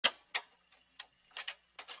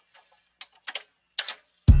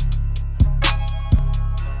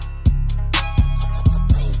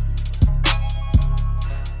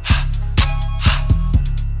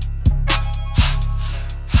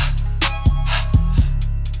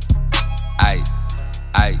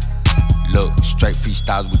straight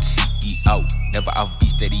freestyles with the CEO. Never off beat,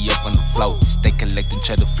 steady up on the flow. Stay collecting,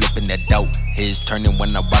 cheddar flipping that dope. Heads turning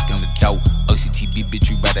when I walk in the door. OCTB bitch,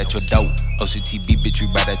 we right at your door. OCTB bitch, we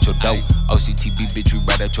right at your door. OCTB bitch, we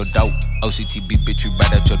right at your door. OCTB bitch, we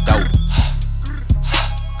right at your door.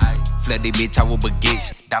 Flood they bitch, I will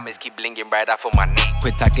baguettes. Diamonds keep blinging right off of my neck.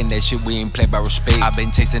 Quit talking that shit, we ain't play by respect. I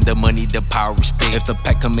been chasing the money, the power, respect. If the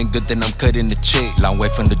pack coming good, then I'm cutting the check. Long way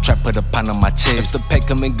from the trap, put a pound on my chest. If the pack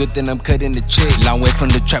coming good, then I'm cutting the check. Long way from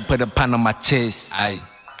the trap, put a pound on my chest.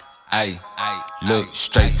 Ayy, look,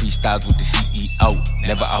 straight freestyles with the CEO.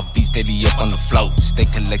 Never off beat, steady up on the flow. Stay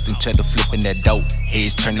collecting cheddar, flipping that dope.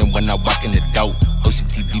 Heads turning when I walk in the door.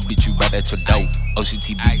 OCTB bitch, you right at your door.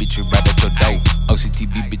 OCTB bitch, you right at your door.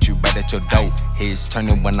 OCTB bitch, you right at your door. Heads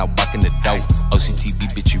turning when I walk in the door.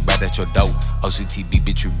 OCTB bitch, you right at your door. OCTB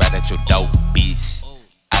bitch, you right at your door, bitch.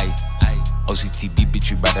 Ayy, OCTB bitch,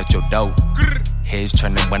 you right at your door. Heads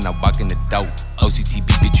turning when I walk in the door. OCTB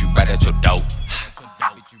bitch, you right at your door.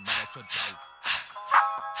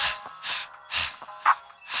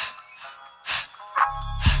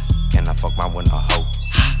 Can I fuck my winner hoe?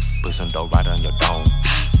 Put some dough right on your dome.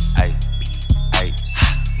 Ayy,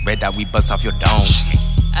 red dot, we bust off your dome.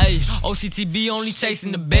 Ayy, OCTB only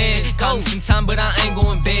chasing the bag. Call me some time, but I ain't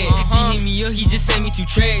going bad. G hit me up, he just sent me 2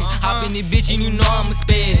 tracks. Hop in the bitch and you know I'm a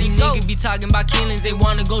spaz. These niggas be talking about killings, they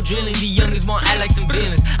wanna go drilling. The youngest won't act like some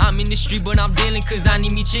villains. I'm in the street, but I'm dealing, cause I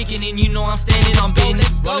need me chicken. And you know I'm standing on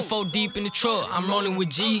business. Rolling 4 deep in the truck, I'm rolling with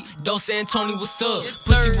G. Don't say Tony, what's up?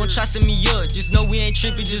 Pussy won't try send me up. Just know we ain't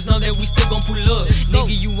tripping, just know that we still gon' pull up.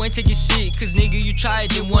 Nigga, you ain't taking shit, cause nigga, you try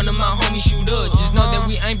it, then one of my homies shoot up. Just know that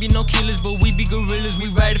we ain't be no killers, but we be gorillas. We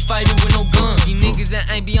ready to fight it with no gun. These niggas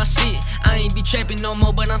that ain't be on shit. I ain't be trapping no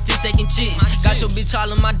more, but I'm still taking chicks. Got your bitch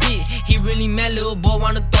all on my dick. He really mad, little boy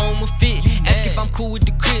wanna throw him a fit. Ask if I'm cool with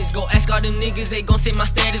the Chris. Go ask all them niggas, they gon' say my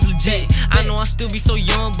status legit. I know I still be so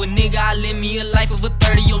young, but nigga, I live me a life of a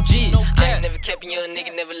 30 OG. I ain't never kept a young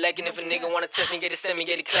nigga, never lacking. If a nigga wanna test me, get it, send me,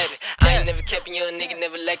 get it, clap it. I ain't never kept a young nigga,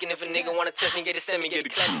 never lacking. If a nigga wanna test me, get it, send me, get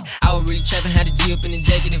it, clap it. I was really trapping, had a G up in the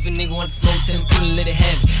jacket. If a nigga wanna smoke, tell him, pull it, let it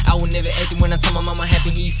have it. I would never act it when I told my mama happy.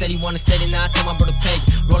 He said he wanna steady, now I tell my brother pack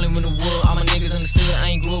it. Rolling with the wood, all my niggas understood. I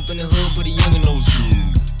ain't grew up in the hood, but a youngin'